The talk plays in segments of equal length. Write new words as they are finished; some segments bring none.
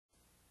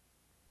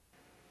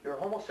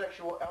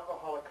homosexual,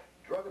 alcoholic,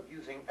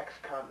 drug-abusing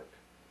ex-convict.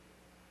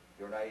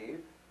 You're naive,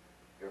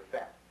 you're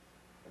fat,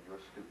 and you're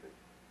stupid.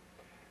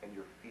 And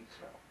your feet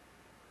smell.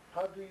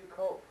 How do you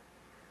cope?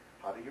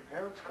 How do your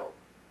parents cope?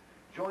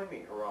 Join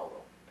me,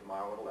 Geraldo,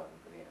 tomorrow at 11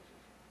 for the answers.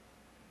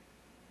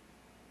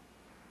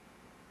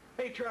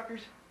 Hey,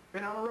 truckers.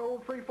 Been on the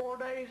road 3-4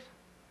 days?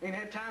 Ain't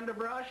had time to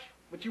brush,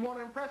 but you want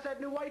to impress that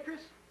new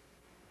waitress?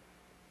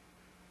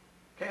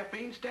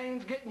 Caffeine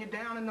stains getting you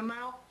down in the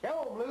mouth?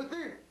 Hello,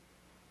 Luther.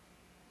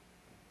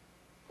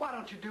 Why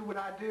don't you do what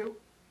I do?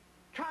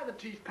 Try the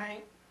teeth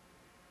paint.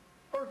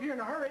 Or if you're in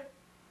a hurry,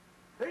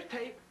 there's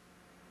tape.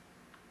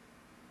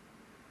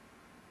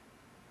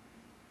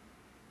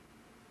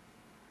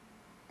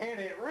 And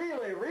it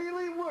really,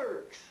 really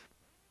works.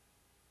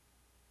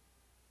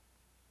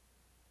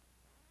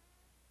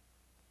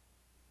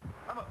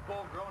 I'm a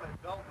full-grown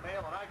adult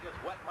male, and I just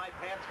wet my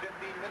pants 15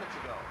 minutes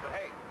ago. But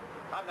hey,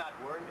 I'm not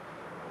worried,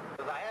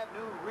 because I have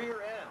new rear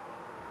end,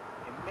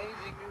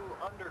 amazing new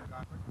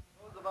undergarment.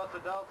 Those of us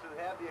adults who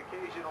have the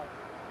occasional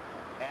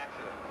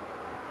accident.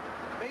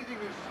 Amazing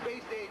new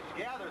space-age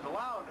gathers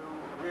allow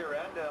new rear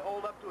end to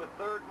hold up to a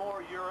third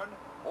more urine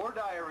or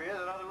diarrhea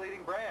than other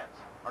leading brands,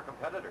 our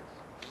competitors.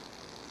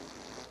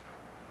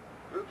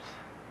 Oops.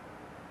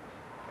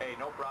 Hey,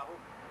 no problem.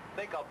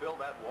 Think I'll build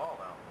that wall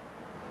now.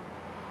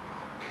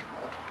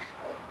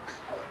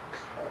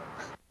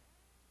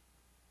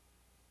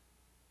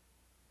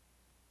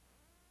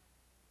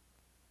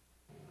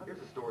 Here's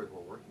the stories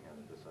we're working on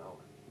at this hour.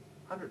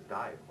 Hundreds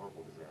die in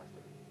horrible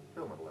disaster.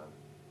 Film at 11.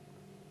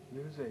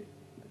 News 8,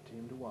 the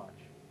team to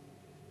watch.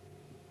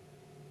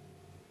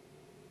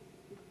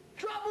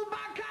 Troubled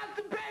by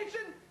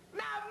constipation?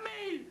 Not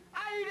me!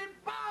 I eat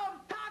at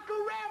Bob's, Taco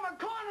Rama,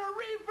 Corner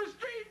Reefer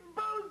Street, and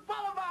Booze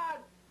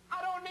Boulevard.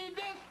 I don't need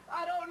this,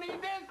 I don't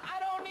need this, I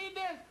don't need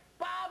this.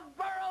 Bob's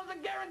Burrows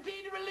are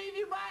guaranteed to relieve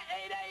you by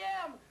 8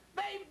 a.m.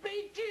 They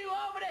beat you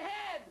over the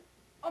head.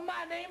 Oh,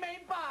 my name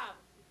ain't Bob.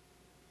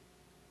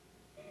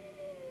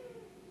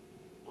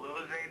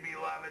 Lose a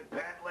beloved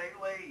pet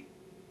lately?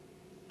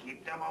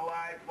 Keep them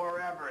alive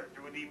forever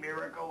through the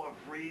miracle of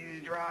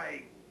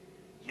freeze-drying.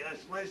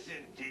 Just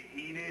listen to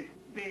Edith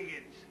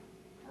Biggins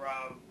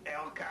from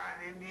Elkhart,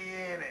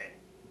 Indiana.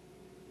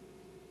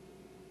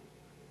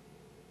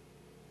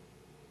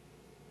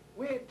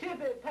 We're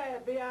tippet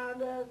past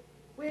beyond us.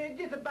 We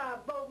just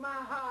about broke my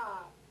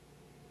heart.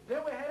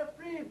 Then we had a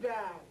freeze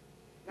drive.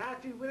 Now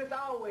she's with us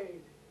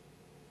always.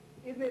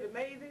 Isn't it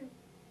amazing?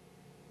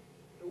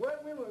 The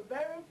workmen were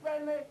very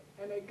friendly,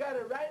 and they got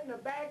her right in the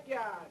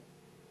backyard.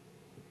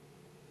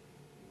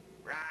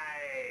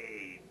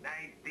 Right.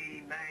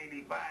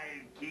 1995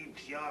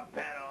 keeps your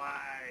pet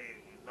alive.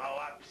 No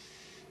ups,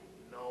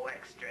 no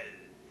extras.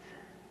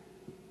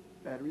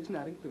 Batteries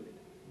not included.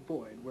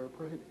 Void where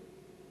prohibited.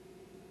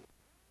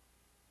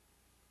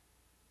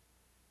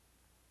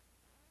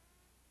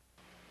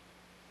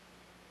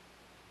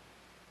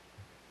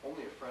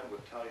 Only a friend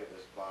would tell you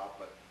this, Bob,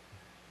 but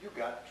you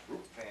got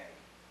droop fanny.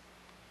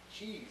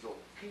 Jeez, oh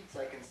Pete's,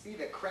 I can see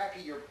the crack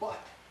of your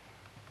butt.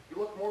 You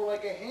look more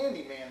like a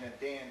handyman than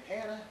Dan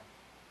Tana.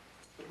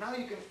 But now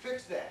you can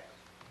fix that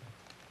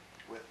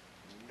with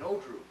no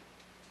droop.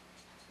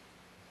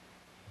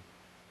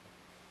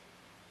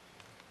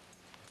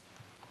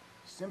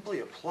 Simply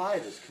apply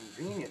this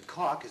convenient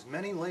caulk as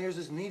many layers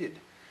as needed,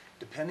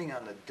 depending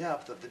on the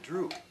depth of the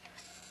droop.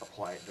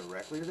 Apply it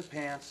directly to the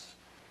pants.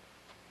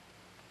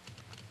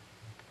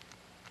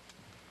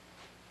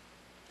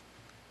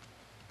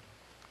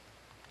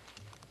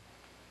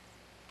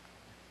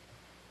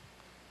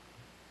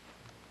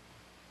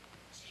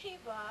 Gee,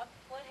 Bob,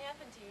 what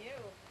happened to you?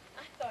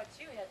 I thought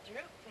you had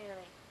droop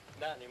fanny.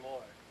 Not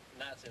anymore.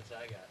 Not since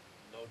I got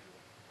no droop.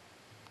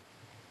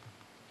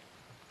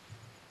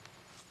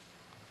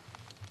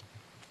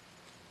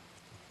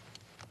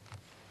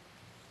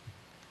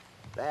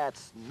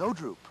 That's no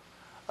droop.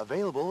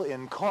 Available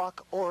in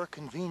caulk or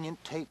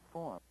convenient tape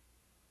form.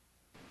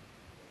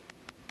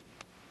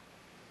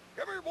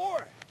 Come here,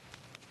 boy.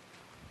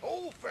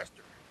 Old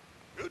Fester.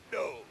 Good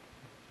dog.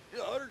 He's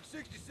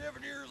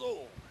 167 years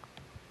old.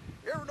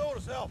 You ever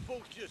notice how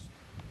folks just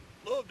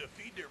love to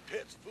feed their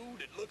pets food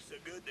that looks so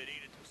good they'd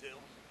eat it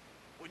themselves?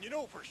 When you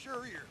know for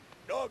sure your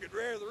dog would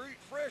rather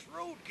eat fresh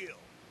roadkill.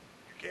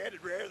 Your cat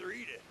would rather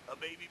eat a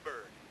baby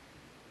bird.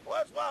 Well,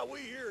 that's why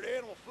we here at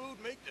Animal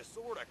Food make the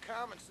sort of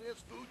common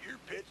sense food your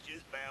pet's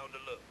just bound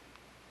to love.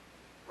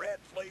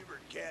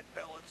 Rat-flavored cat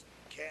pellets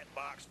and cat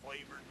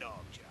box-flavored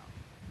dog chow.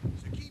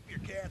 So keep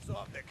your cats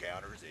off the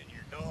counters and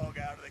your dog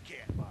out of the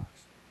cat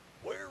box.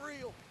 We're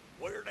real,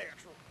 we're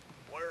natural,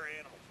 we're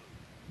animal food.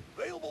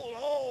 Available in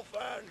all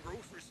fine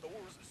grocery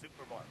stores and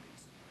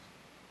supermarkets.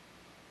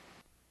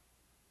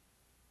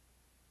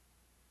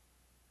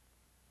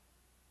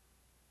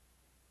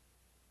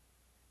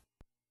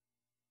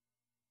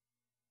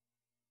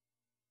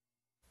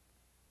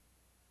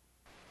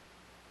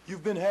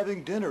 You've been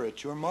having dinner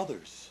at your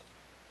mother's.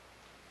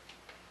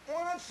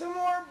 Want some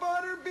more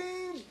butter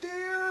beans,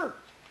 dear?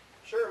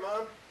 Sure,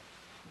 Mom.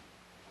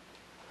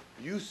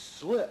 You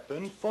slip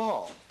and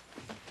fall.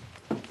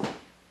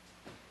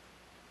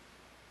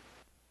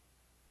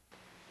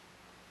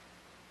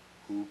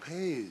 Who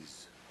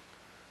pays?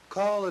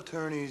 Call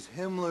attorneys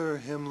Himmler,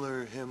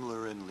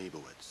 and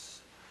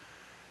Leibowitz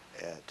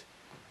at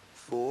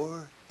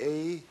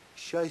 4A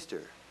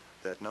Shyster.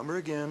 That number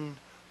again,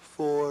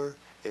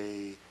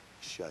 4A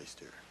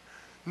Shyster.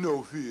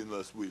 No fee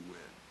unless we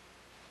win.